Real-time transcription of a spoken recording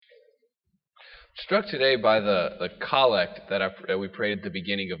struck today by the collect that we prayed at the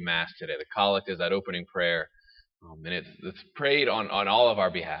beginning of Mass today. The collect is that opening prayer, and it's prayed on all of our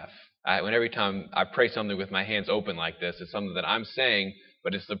behalf. Every time I pray something with my hands open like this, it's something that I'm saying,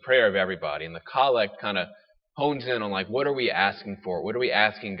 but it's the prayer of everybody. And the collect kind of hones in on, like, what are we asking for? What are we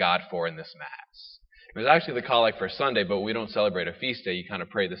asking God for in this Mass? It was actually the collect for Sunday, but we don't celebrate a feast day. You kind of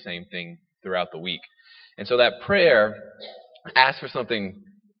pray the same thing throughout the week. And so that prayer asks for something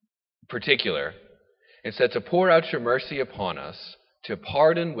particular. It said, to pour out your mercy upon us, to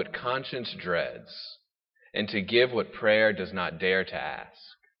pardon what conscience dreads, and to give what prayer does not dare to ask.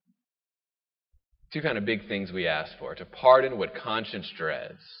 Two kind of big things we ask for: to pardon what conscience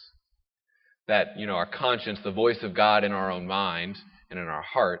dreads. That, our conscience, the voice of God in our own mind and in our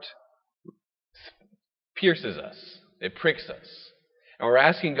heart, pierces us. It pricks us. And we're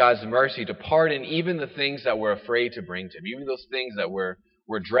asking God's mercy to pardon even the things that we're afraid to bring to Him, even those things that we're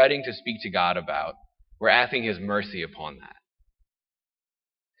dreading to speak to God about. We're asking His mercy upon that.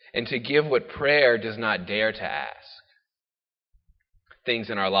 And to give what prayer does not dare to ask.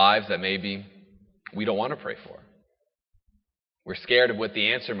 Things in our lives that maybe we don't want to pray for. We're scared of what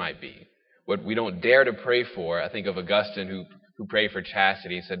the answer might be. What we don't dare to pray for. I think of Augustine who prayed for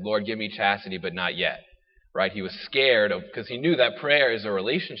chastity. He said, Lord, give me chastity, but not yet. Right? He was scared because he knew that prayer is a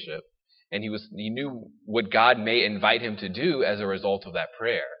relationship. And he knew what God may invite him to do as a result of that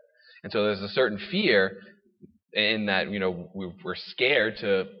prayer. And so there's a certain fear in that, we're scared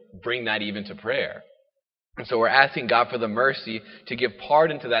to bring that even to prayer. And so we're asking God for the mercy to give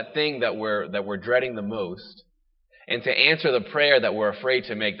pardon to that thing that we're dreading the most, and to answer the prayer that we're afraid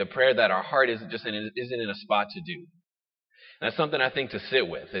to make, the prayer that our heart isn't in a spot to do. And that's something I think to sit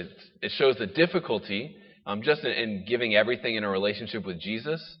with. It shows the difficulty just in giving everything in a relationship with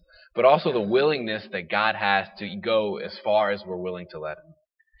Jesus, but also the willingness that God has to go as far as we're willing to let Him.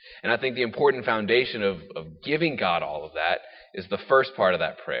 And I think the important foundation of giving God all of that is the first part of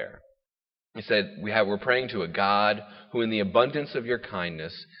that prayer. He said, we're praying to a God who in the abundance of your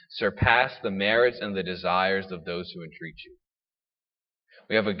kindness surpass the merits and the desires of those who entreat you.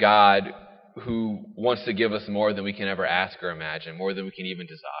 We have a God who wants to give us more than we can ever ask or imagine, more than we can even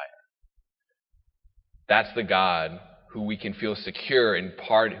desire. That's the God who we can feel secure in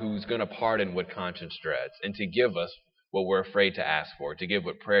who's going to pardon what conscience dreads, and to give us what we're afraid to ask for, to give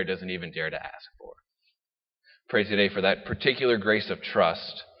what prayer doesn't even dare to ask for. Pray today for that particular grace of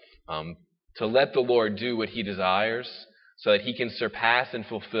trust, to let the Lord do what He desires so that He can surpass and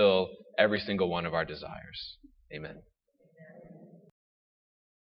fulfill every single one of our desires. Amen.